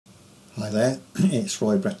Hi there, it's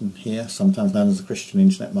Roy Breton here, sometimes known as the Christian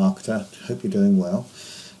Internet Marketer. Hope you're doing well.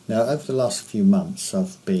 Now, over the last few months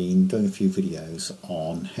I've been doing a few videos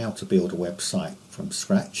on how to build a website from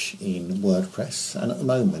scratch in WordPress, and at the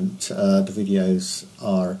moment the videos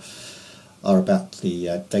are about the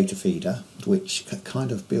Datafeedr, which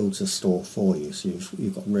kind of builds a store for you. So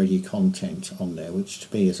you've got ready content on there, which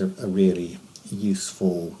to me is a really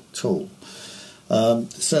useful tool.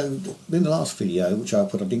 So in the last video, which I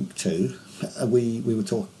put a link to, we were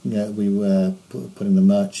talking. We were putting the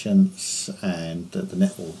merchants and the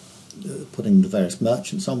network, putting the various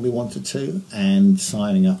merchants on we wanted to, and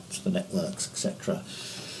signing up to the networks, etc.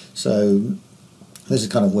 So this is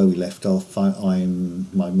kind of where we left off.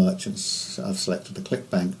 My merchants. I've selected the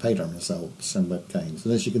ClickBank paid on results and web gains,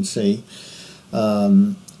 and as you can see,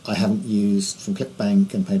 I haven't used from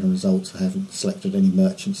ClickBank and paid on results. I haven't selected any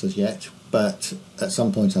merchants as yet, but at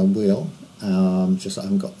some point I will. Just I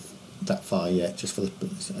haven't got that far yet. Just for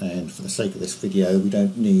the sake of this video, we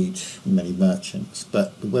don't need many merchants.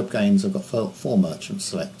 But with web gains, I've got four merchants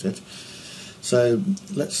selected. So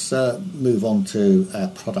let's move on to our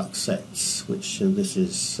product sets, which this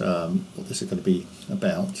is what this is going to be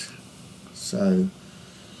about. So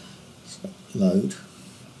let's load.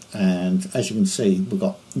 And as you can see, we've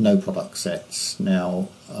got no product sets. Now,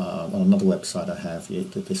 on another website I have,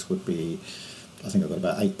 this would be, I think I've got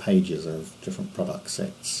about 8 pages of different product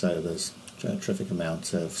sets. So there's a terrific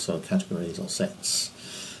amount of sort of categories or sets.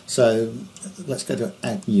 So let's go to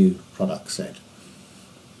add new product set.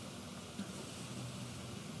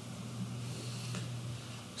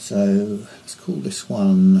 So let's call this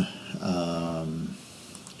one,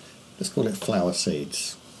 let's call it flower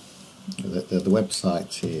seeds. The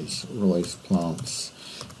website is Roy's Plants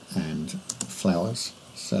and Flowers,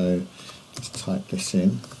 so let's type this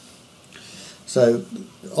in. So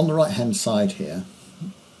on the right hand side here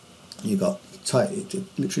you've got, it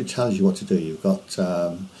literally tells you what to do. You've got,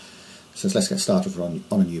 says let's get started on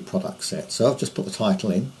a new product set. So I've just put the title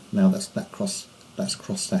in. Now that's crossed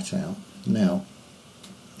that out. Now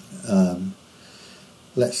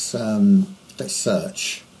let's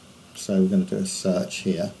search. So we're going to do a search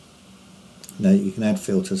here. Now you can add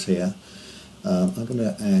filters here. I'm going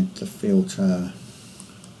to add the filter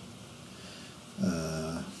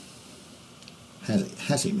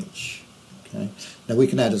has image. Okay. Now we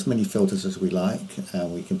can add as many filters as we like,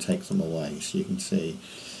 and we can take them away. So you can see,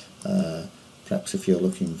 perhaps if you're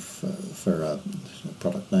looking for a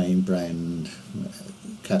product name, brand,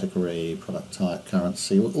 category, product type,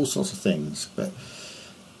 currency, all sorts of things. But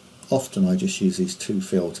often I just use these 2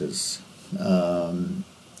 filters.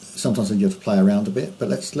 Sometimes you have to play around a bit, but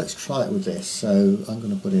let's try it with this. So I'm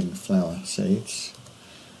going to put in flower seeds.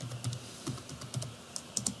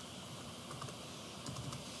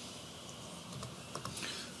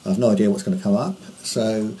 I've no idea what's going to come up.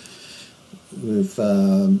 So we're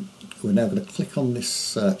now going to click on this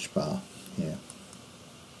search bar here.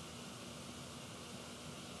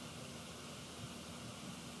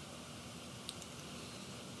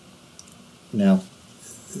 Now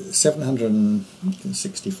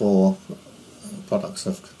 764 products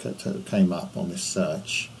came up on this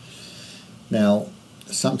search. Now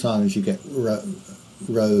sometimes you get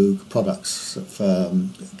rogue products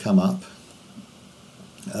that come up.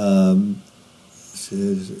 So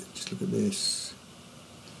just look at this.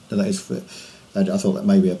 Now that is for, I thought that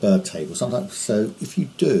may be a bird table sometimes. So if you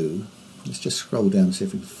do, let's just scroll down and see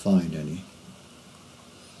if we can find any.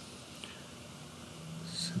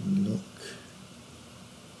 Let's have a look.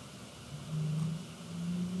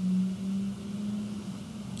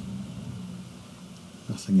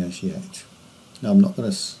 Nothing as yet. Now I'm not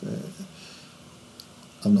going to,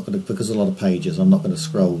 because a lot of pages, I'm not going to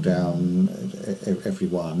scroll down every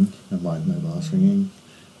one. Never mind, mobile's ringing.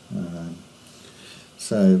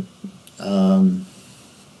 So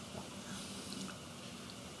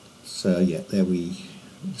yeah,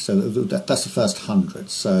 that's the first 100.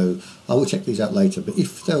 So I will check these out later. But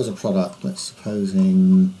if there was a product, let's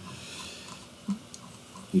supposing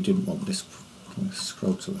you didn't want this,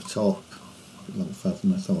 scroll to the top. A little further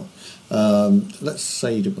than I thought. Let's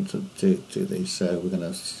say you didn't want to do these, so we're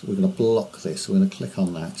going to block this. We're going to click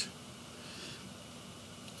on that,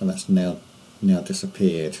 and that's now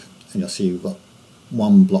disappeared. And you'll see we've got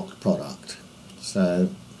one blocked product.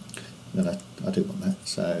 So I do want that.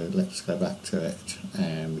 So let's go back to it,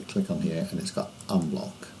 and we click on here, and it's got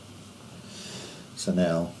unblock. So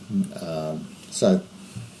now,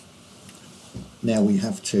 now we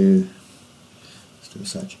have to, let's do a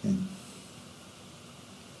search again.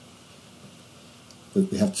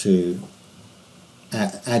 We have to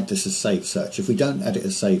add this as save search. If we don't add it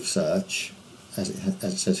as save search, as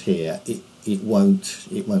it says here, it won't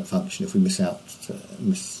function if we miss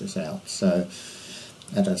this out. So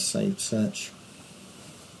add as saved search.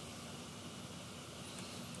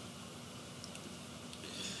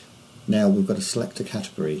 Now we've got to select a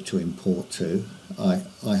category to import to. I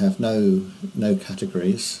have no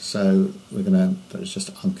categories, so we're going to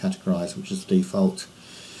just uncategorize, which is the default.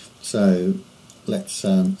 So let's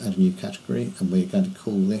add a new category, and we're going to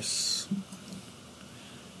call this,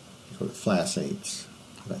 call it flower seeds.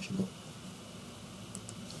 I've actually got,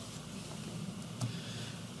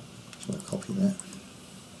 just want to copy that.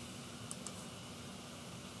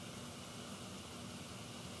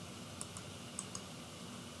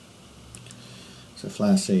 So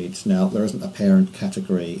flower seeds. Now there isn't a parent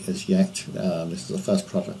category as yet. This is the first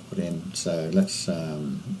product put in. So let's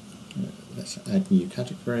add new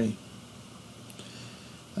category.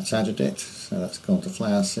 That's added it. So that's gone to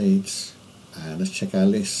flower seeds, and let's check our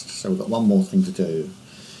list. So we've got one more thing to do,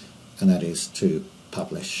 and that is to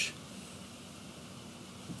publish.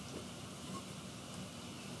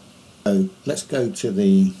 So let's go to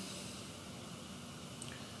the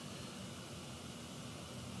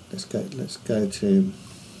let's go to,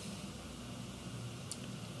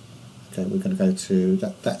 okay, we're going to go to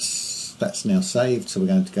that's now saved, so we're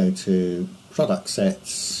going to go to product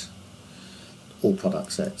sets, all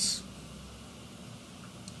product sets.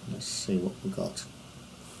 Let's see what we've got.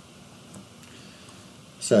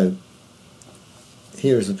 So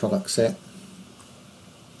here is the product set.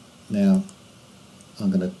 Now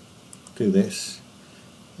I'm going to do this.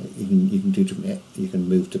 You can do different. You can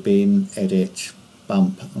move to bin, edit,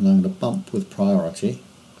 bump, and I'm going to bump with priority.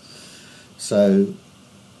 So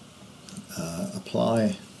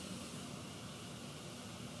apply,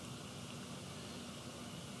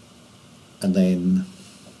 and then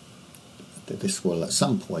this will at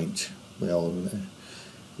some point will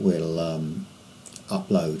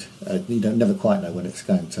upload. You don't never quite know when it's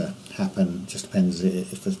going to happen. Just depends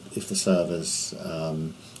if the server's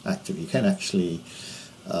active. You can actually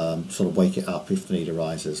sort of wake it up if the need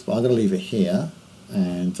arises. But I'm going to leave it here,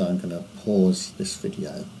 and I'm going to pause this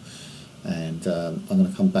video, and I'm going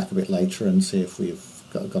to come back a bit later and see if we've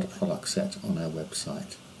got a product set on our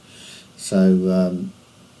website. So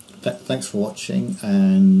thanks for watching,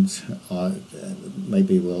 and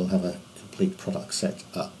maybe we'll have a complete product set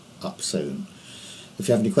up soon. If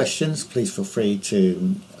you have any questions, please feel free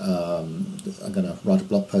to, I'm going to write a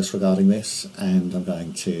blog post regarding this, and I'm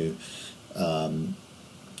going to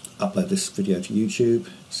upload this video to YouTube,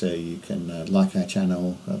 so you can like our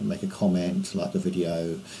channel, make a comment, like the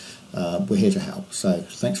video. We're here to help. So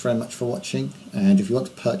thanks very much for watching, and if you want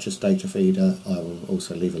to purchase Datafeedr, I will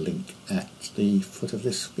also leave a link at the foot of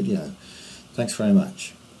this video. Thanks very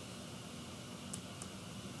much.